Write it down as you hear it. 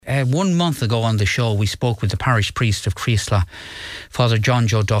1 month ago on the show, we spoke with the parish priest of Creasla, Father John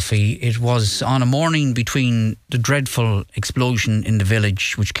Joe Duffy. It was on a morning between the dreadful explosion in the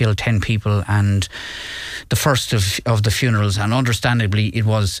village, which killed 10 people, and the first of the funerals. And understandably, it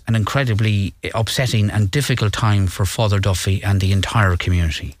was an incredibly upsetting and difficult time for Father Duffy and the entire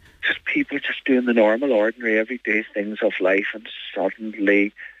community. Just people just doing the normal, ordinary, everyday things of life, and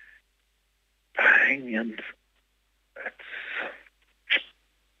suddenly bang, and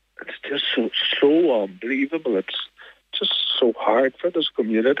it's just so unbelievable. It's just so hard for this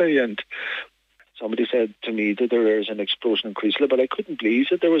community. And somebody said to me that there is an explosion in Creasla, but I couldn't believe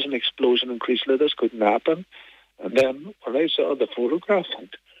that there was an explosion in Creasla. This couldn't happen. And then when I saw the photograph and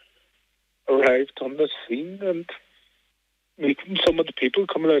arrived on the scene and meeting some of the people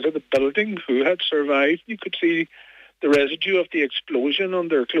coming out of the building who had survived, you could see the residue of the explosion on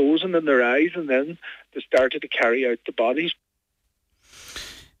their clothes and in their eyes, and then they started to carry out the bodies.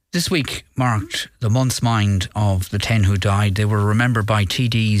 This week marked the month's mind of the 10 who died. They were remembered by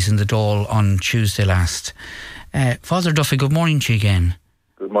TDs in the Dáil on Tuesday last. Father Duffy, good morning to you again.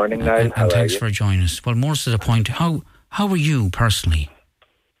 Good morning, Niall. And thanks for joining us. Well, more to the point, how are you personally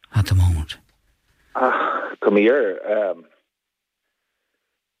at the moment? Come here.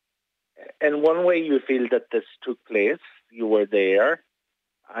 In one way, you feel that this took place. You were there.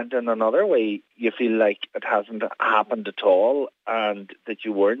 And in another way, you feel like it hasn't happened at all and that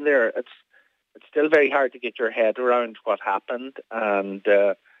you weren't there. It's still very hard to get your head around what happened. And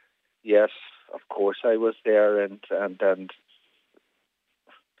yes, of course I was there, and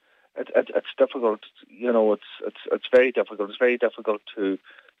it's difficult. You know, it's very difficult. It's very difficult to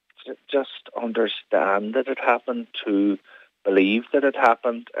just understand that it happened, to believe that it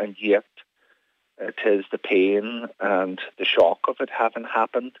happened, and yet it is the pain and the shock of it having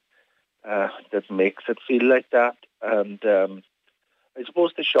happened that makes it feel like that. And I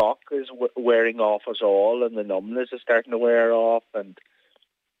suppose the shock is wearing off us all, and the numbness is starting to wear off, and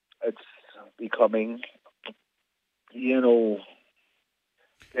it's becoming, you know,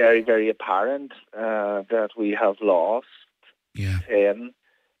 very, very apparent that we have lost 10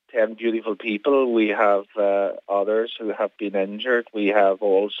 beautiful people. We have others who have been injured. We have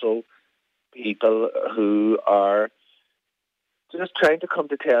also people who are just trying to come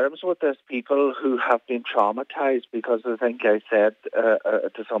to terms with this, people who have been traumatized, because I think I said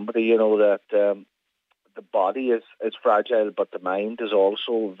to somebody, you know, that the body is fragile, but the mind is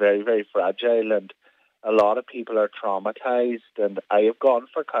also very, very fragile, and a lot of people are traumatized. And I have gone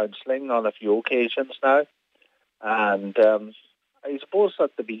for counselling on a few occasions now, and I suppose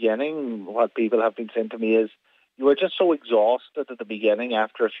at the beginning what people have been saying to me is, you were just so exhausted at the beginning.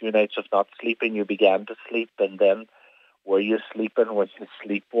 After a few nights of not sleeping, you began to sleep, and then were you sleeping? Was you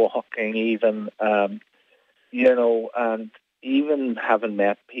sleepwalking even? You know, and even having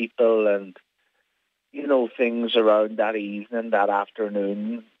met people and, you know, things around that evening, that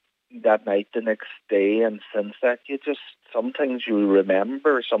afternoon, that night, the next day, and since that, you just, some things you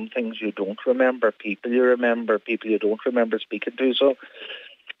remember, some things you don't remember, people you remember, people you don't remember speaking to. So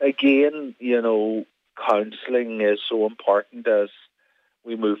again, you know, counselling is so important as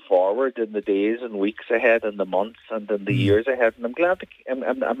we move forward in the days and weeks ahead, and the months and in the years ahead. And I'm glad,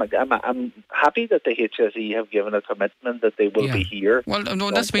 I'm happy that the HSE have given a commitment that they will be here. Well, no,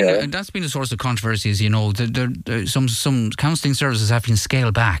 that's been a source of controversies. You know, some counselling services have been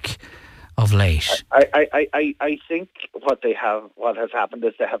scaled back of late. I think what has happened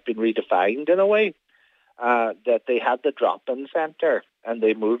is they have been redefined in a way. That they had the drop-in centre, and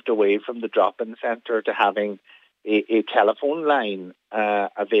they moved away from the drop-in centre to having a telephone line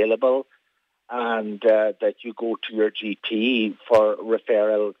available, and that you go to your GP for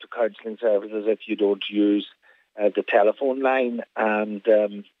referral to counselling services if you don't use the telephone line. And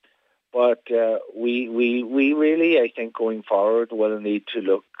but we really, I think, going forward, will need to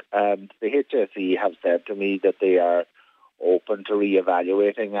look. The HSE have said to me that they are open to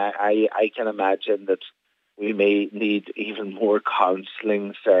reevaluating. I can imagine that we may need even more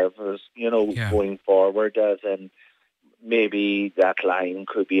counselling service, you know, going forward, as in maybe that line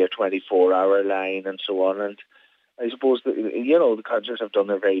could be a 24-hour line and so on. And I suppose, you know, the counsellors have done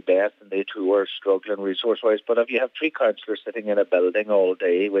their very best, and they too are struggling resource-wise. But if you have 3 counsellors sitting in a building all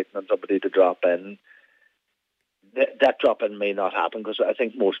day waiting on somebody to drop in, that drop-in may not happen, because I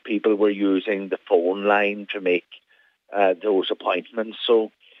think most people were using the phone line to make those appointments.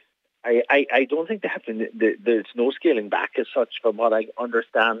 So I don't think there's no scaling back as such. From what I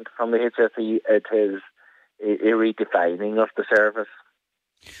understand from the HSE, it is a redefining of the service.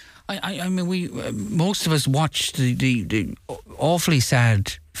 I mean, we most of us watched the awfully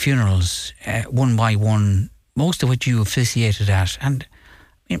sad funerals one by one, most of which you officiated at, and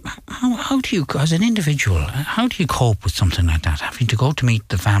How do you, as an individual, how do you cope with something like that? Having to go to meet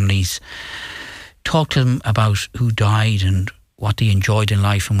the families, talk to them about who died and what they enjoyed in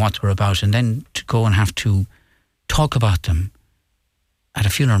life and what they were about, and then to go and have to talk about them at a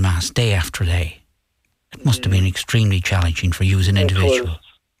funeral mass day after day. It must have been extremely challenging for you as an individual.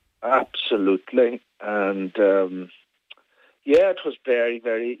 Absolutely. And it was very,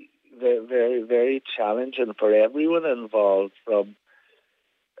 very, very, very, very challenging for everyone involved.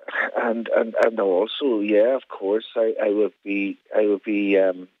 And also, of course, I wouldn't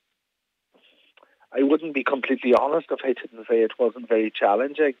be completely honest if I didn't say it wasn't very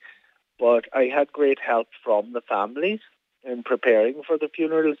challenging. But I had great help from the families in preparing for the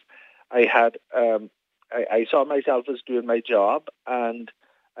funerals. I saw myself as doing my job, and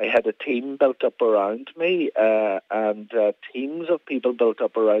I had a team built up around me, and teams of people built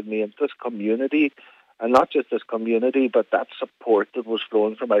up around me in this community, and not just this community, but that support that was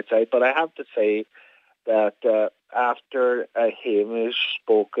flowing from outside. But I have to say that after Hamish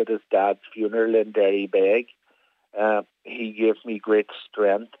spoke at his dad's funeral in Derrybeg, he gave me great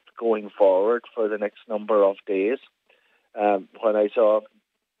strength going forward for the next number of days. When I saw,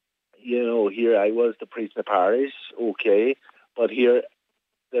 here I was the priest in the parish, okay, but here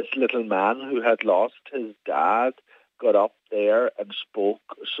this little man who had lost his dad got up there and spoke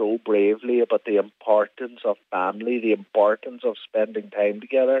so bravely about the importance of family, the importance of spending time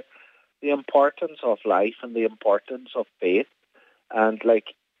together, the importance of life and the importance of faith. And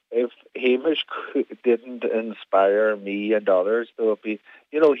if Hamish didn't inspire me and others, there would be,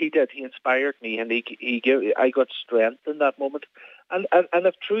 he did. He inspired me, and I got strength in that moment. And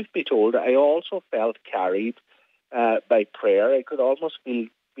if truth be told, I also felt carried by prayer. I could almost feel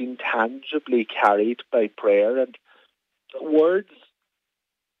being tangibly carried by prayer, and words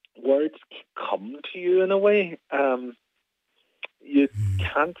come to you in a way. You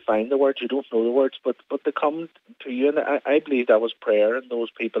can't find the words, you don't know the words, but they come to you, and I believe that was prayer and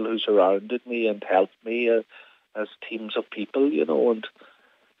those people who surrounded me and helped me as teams of people, and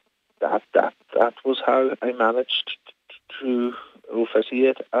that was how I managed to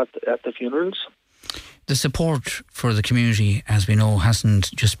officiate at the funerals. The support for the community, as we know,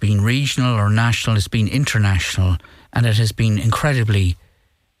 hasn't just been regional or national, it's been international, and it has been incredibly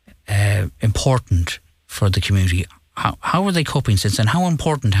important for the community. How are they coping since, and how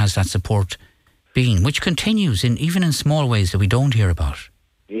important has that support been, which continues even in small ways that we don't hear about?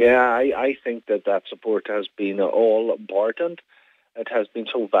 Yeah, I think that support has been all important. It has been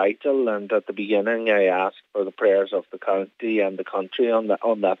so vital, and at the beginning I asked for the prayers of the county and the country on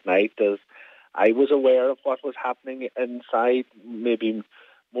that night, as I was aware of what was happening inside, maybe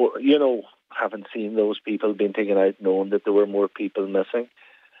more, haven't seen those people being taken out, knowing that there were more people missing.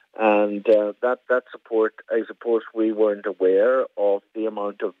 And that support, I suppose we weren't aware of the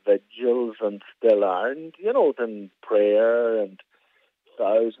amount of vigils, and still aren't, than prayer and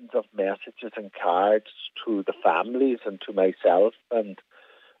thousands of messages and cards to the families and to myself, and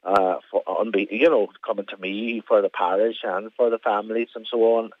coming to me for the parish and for the families and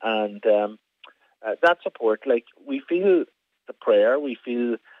so on. And that support, we feel the prayer, we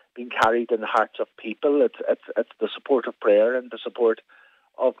feel being carried in the hearts of people. It's the support of prayer and the support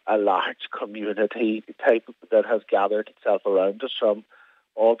of a large community type that has gathered itself around us from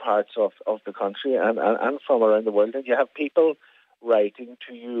all parts of the country and from around the world. And you have people writing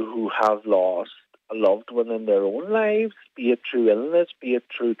to you who have lost a loved one in their own lives, be it through illness, be it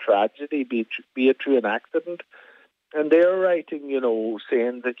through tragedy, be it through an accident. And they're writing,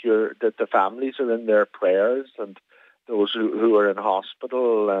 saying that the families are in their prayers, and those who are in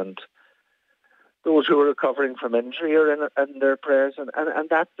hospital and those who are recovering from injury are in their prayers, and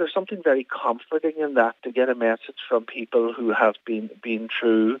that there's something very comforting in that, to get a message from people who have been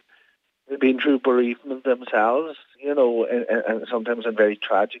through bereavement themselves, and sometimes in very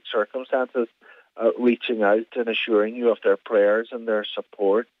tragic circumstances, reaching out and assuring you of their prayers and their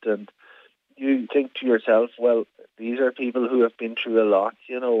support. And you think to yourself, well, these are people who have been through a lot,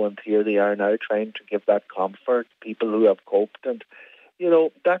 and here they are now trying to give that comfort, people who have coped, and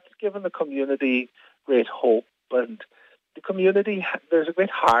that's given the community great hope. And the community, there's a great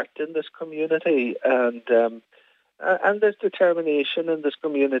heart in this community, and there's determination in this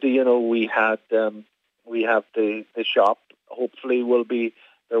community. We have the shop. Hopefully,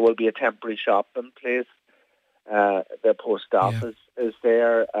 there will be a temporary shop in place. The post office is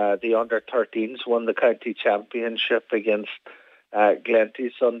there. The under-13s won the county championship against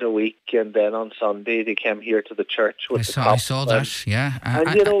Glenty Sunday week, and then on Sunday they came here to the church with I saw that, yeah.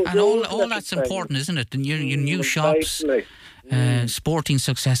 And all that's important, isn't it? And your new shops, sporting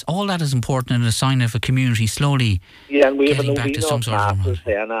success, all that is important and a sign of a community slowly and we getting have back to some sort of masses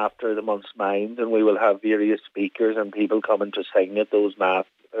then after the month's mind, and we will have various speakers and people coming to sing at those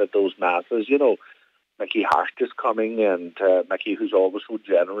masses. Mickey Hart is coming, and Mickey, who's always so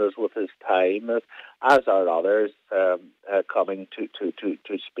generous with his time, as are others coming to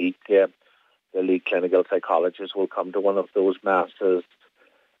speak. The lead clinical psychologist will come to one of those masses,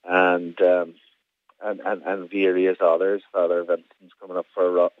 and various others. Father Vincent's coming up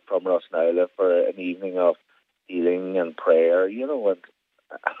from Rosnowla for an evening of healing and prayer,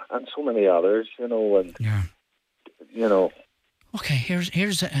 and so many others, Okay,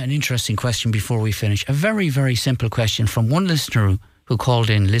 here's an interesting question before we finish. A very, very simple question from one listener who called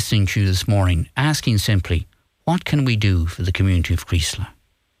in listening to you this morning, asking simply, what can we do for the community of Creeslough?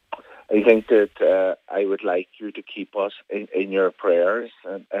 I think that I would like you to keep us in your prayers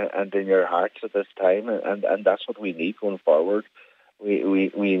and in your hearts at this time, and that's what we need going forward. We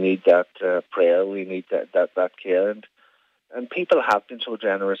need that prayer, we need that care, and people have been so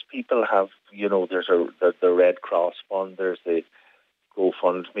generous. People have, there's the Red Cross Fund, there's the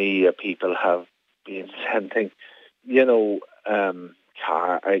GoFundMe. People have been sending,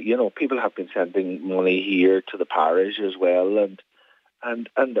 people have been sending money here to the parish as well,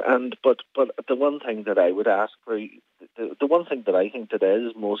 but the one thing that I would ask for, the one thing that I think that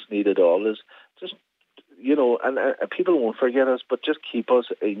is most needed all is just, and people won't forget us, but just keep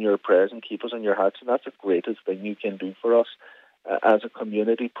us in your prayers and keep us in your hearts, and that's the greatest thing you can do for us as a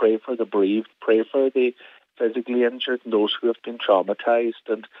community. Pray for the bereaved, pray for the physically injured and those who have been traumatized,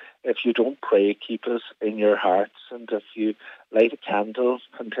 and if you don't pray, keep us in your hearts, and if you light a candle,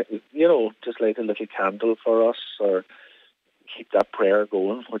 just light a little candle for us, or keep that prayer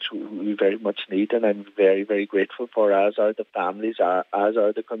going, which we very much need, and I'm very, very grateful for, as are the families, as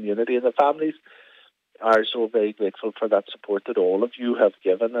are the community, and the families are so very grateful for that support that all of you have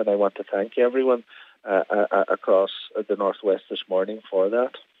given, and I want to thank everyone across the Northwest this morning for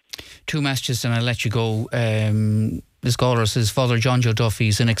that. Two messages and I'll let you go. This caller says, Father John Joe Duffy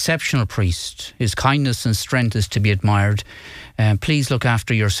is an exceptional priest. His kindness and strength is to be admired. Please look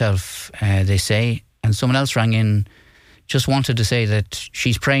after yourself, they say. And someone else rang in, just wanted to say that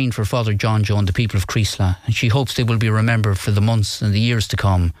she's praying for Father John Joe and the people of Creeslough, and she hopes they will be remembered for the months and the years to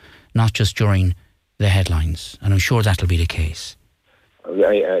come, not just during the headlines. And I'm sure that'll be the case. The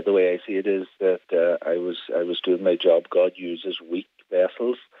way I see it is that I was doing my job. God uses weak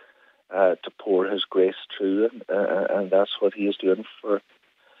vessels to pour His grace through them, and that's what He is doing for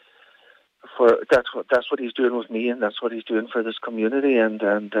that's what He's doing with me, and that's what He's doing for this community. And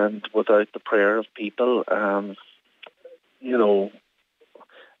without the prayer of people, I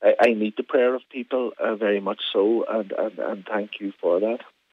need the prayer of people very much so, and thank you for that.